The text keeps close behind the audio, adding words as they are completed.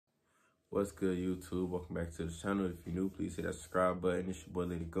What's good, YouTube? Welcome back to the channel. If you're new, please hit that subscribe button. It's your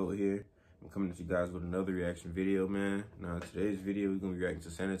boy Lady Goat here. I'm coming at you guys with another reaction video, man. Now, in today's video, we're gonna be reacting to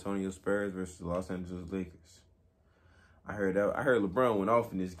San Antonio Spurs versus the Los Angeles Lakers. I heard LeBron went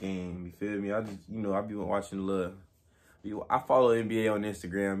off in this game. You feel me? I just, I be watching I follow NBA on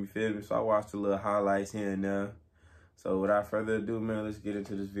Instagram. You feel me? So I watched the little highlights here and there. So without further ado, man, let's get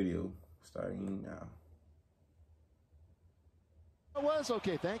into this video starting now. It was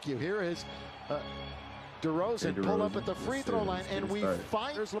okay, thank you. Here is DeRozan pull up at the free throw line, and we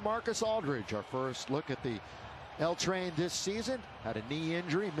find there's LaMarcus Aldridge. Our first look at the L Train this season. Had a knee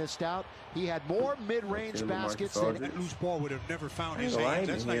injury, missed out. He had more mid-range baskets than loose ball would have never found his hands.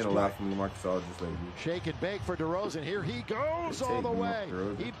 That's nice. A lot from LaMarcus Aldridge lately. Shake and bake for DeRozan. Here he goes all the way.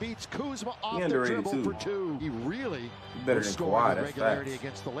 He beats Kuzma off the dribble for two. He really better than Kawhi. That's regularity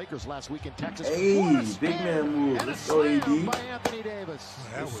against the Lakers last week in Texas. Hey, big man move. Let's go, AD. By Anthony Davis.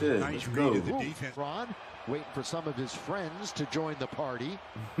 That was a nice read of the defense. Ron waiting for some of his friends to join the party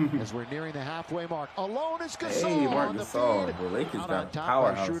as we're nearing the halfway mark. Alone is Gasol. Hey, on the feed. The Lakers got on top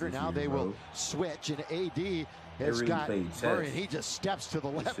powerhouse shooter. Now they will switch, and AD has got Murray, and he just steps to the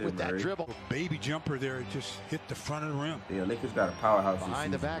left with that dribble. Baby jumper there, it just hit the front of the rim. Yeah, Lakers got a powerhouse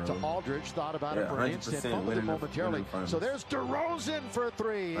behind the back to Aldridge. Thought about it for an instant, fumbled it momentarily. So there's DeRozan for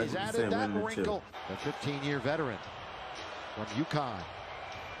three. He's added that wrinkle. The 15-year veteran from UConn.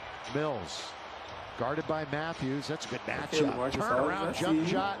 Mills. Guarded by Matthews. That's a good matchup. Turnaround jump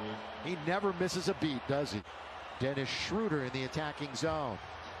shot. He never misses a beat, does he? Dennis Schroeder in the attacking zone.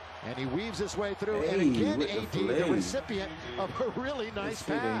 And he weaves his way through. And again, AD, the recipient of a really nice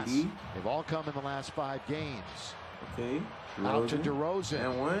pass. They've all come in the last 5 games. Okay. Out to DeRozan.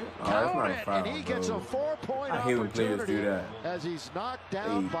 And one. Oh, that's not a foul, and he gets a 4-point opportunity as he's knocked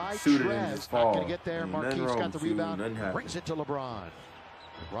down by Trez. Not going to get there. Marquise got the rebound. Brings it to LeBron.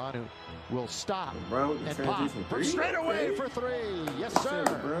 LeBron who will stop and pop straight away for three. Yes, sir.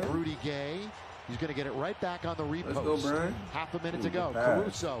 Rudy Gay. He's going to get it right back on the repost. Let's go, Brian. Half a minute to go.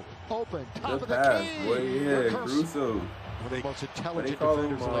 Caruso open. Top of the key. Yeah, Caruso. One of the most intelligent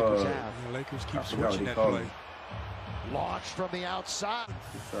defenders the Lakers have. The Lakers keep switching that play. Launched from the outside.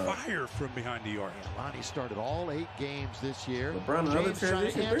 Fire from behind the arc. Lonnie started all 8 games this year. LeBron, another James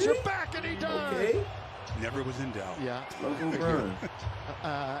trying to answer back, and he does. Okay. Never was in doubt. Yeah. LeBron.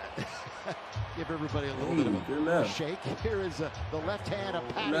 Give everybody a little bit of a shake. Here is the left hand of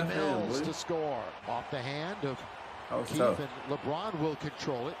Patty Mills to score. Off the hand of Keith, and LeBron will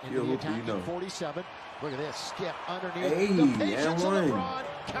control it into the attacking 47. Look at this. Skip underneath. The patience of LeBron.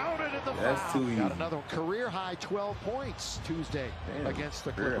 Counted in the foul. Too easy. Got another career-high 12 points Tuesday against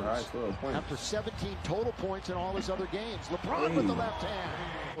the Clippers. After 17 total points in all his other games. LeBron with the left hand.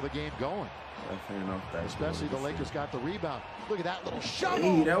 The game going. Especially the Lakers got the rebound. Look at that little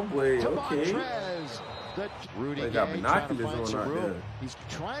shovel to Montrez. Rudy Gay trying to find some room. He's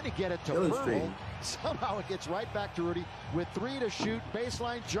trying to get it to Pearl. Somehow it gets right back to Rudy with 3 to shoot.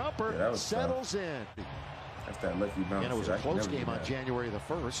 Baseline jumper settles in. That's that lucky bounce. And it was a close game on January the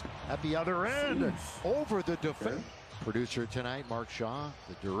 1st. At the other end, over the defense. Producer tonight, Mark Shaw.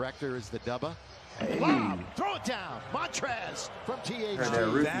 The director is the Dubba. Lob, throw it down. Montrez from THQ.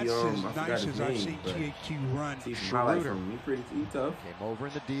 That's as nice as I've seen THQ run. Schroeder. Pretty tough. Came over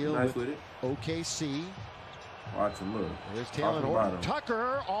in the deal with OKC. Watch him look. There's Taylor Horton.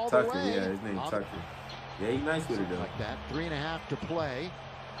 Tucker all the way. Yeah, his name's Tucker. Yeah, he's nice with it though. Like that. 3.5 to play.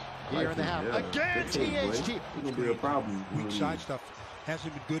 Here in the half. Again, THQ. He's gonna be a problem. Weak side stuff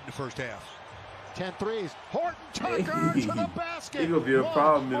hasn't been good in the first half. 10 threes. Horton Tucker to the basket. He's going to be a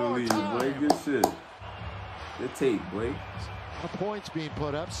problem in the league, boy. Good shit. Good tape, boy. The points being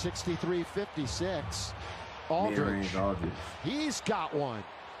put up, 63-56. Aldridge. He's got one.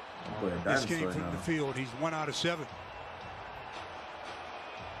 This game from the field, he's 1 out of 7.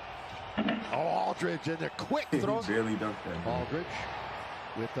 Oh, Aldridge in the quick throw. He barely dunked that. Aldridge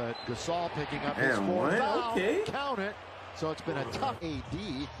with Gasol picking up his 4th foul. Count it. So it's been a tough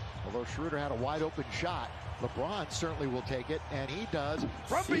AD. Although Schroeder had a wide open shot, LeBron certainly will take it, and he does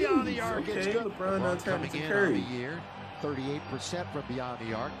from beyond the arc. It's good. LeBron coming in on the year, 38% from beyond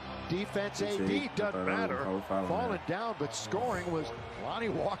the arc. Defense AD doesn't matter. Falling down, but scoring was Lonnie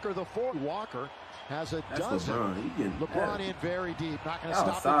Walker, the 4th. Walker has a dozen. LeBron in very deep. Not going to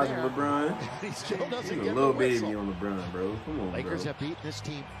stop it there. LeBron. He still doesn't get a little baby on LeBron, bro. Come on, Lakers have beaten this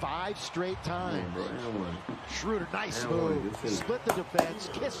team 5 straight times. Schroeder, nice move. Split the defense,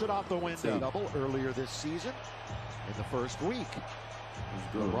 kiss it off the window. Double earlier this season in the first week.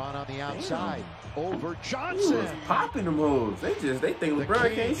 LeBron on the outside. Over Johnson. Popping them hoes. They think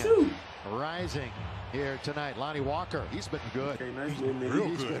LeBron can't shoot. Rising. here tonight. Lonnie Walker, he's been good. Okay, nice. He's been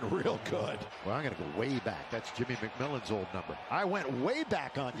real good. Well, I'm going to go way back. That's Jimmy McMillan's old number. I went way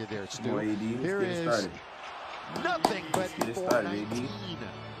back on you there, Stu. Here is nothing but 419.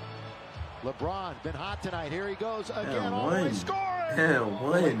 LeBron been hot tonight. Here he goes again. All the way scoring. And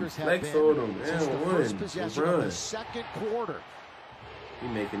one. Flex on him. Since the first possession of the second quarter. He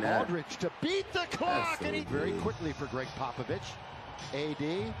making that. Aldridge to beat the clock, and he very quickly for Greg Popovich.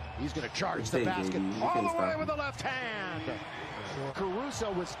 AD, he's going to charge the basket all the way with the left hand.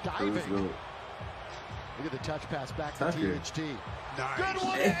 Caruso was diving. Look at the touch pass back to THT. Nice. Good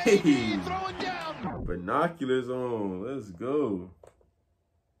one, AD, throw it down. Binoculars on. Let's go.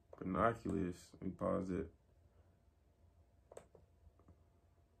 Binoculars. Let me pause it.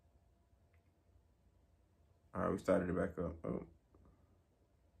 All right, we started it back up. Oh.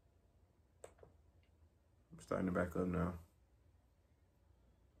 I'm starting to back up now.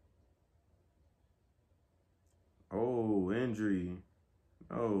 Oh, injury.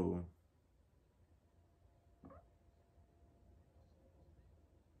 Oh.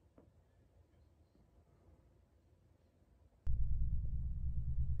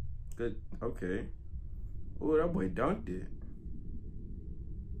 Good. Okay. Oh, that boy dunked it.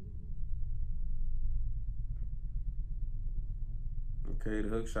 Okay, the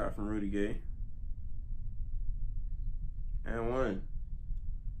hook shot from Rudy Gay. And one.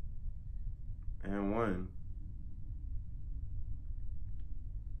 And one.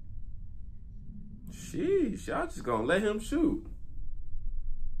 Sheesh, y'all just gonna let him shoot.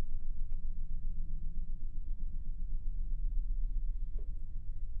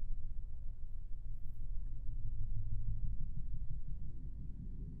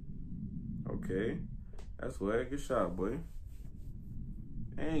 Okay, that's where good shot, boy.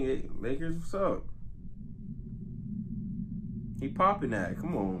 Dang it, Lakers, what's up? He popping that.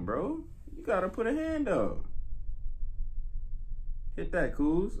 Come on, bro. You gotta put a hand up. Hit that,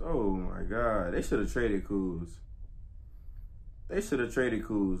 Kuz. Oh my God, they should have traded Kuz. They should have traded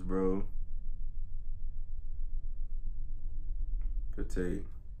Kuz, bro. Good take.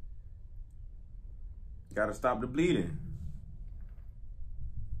 Gotta stop the bleeding.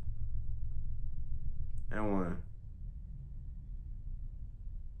 And one.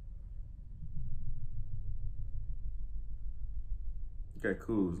 Okay,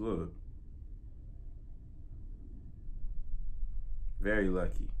 Kuz, look. Very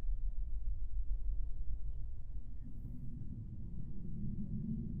lucky.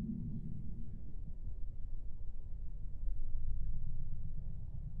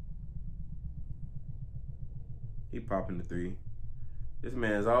 He popping the three. This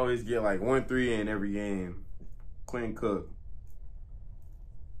man's always get like 1 3 in every game. Quinn Cook.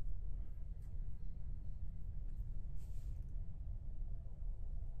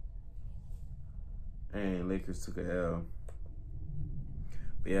 And Lakers took a L.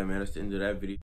 But yeah, man, that's the end of that video.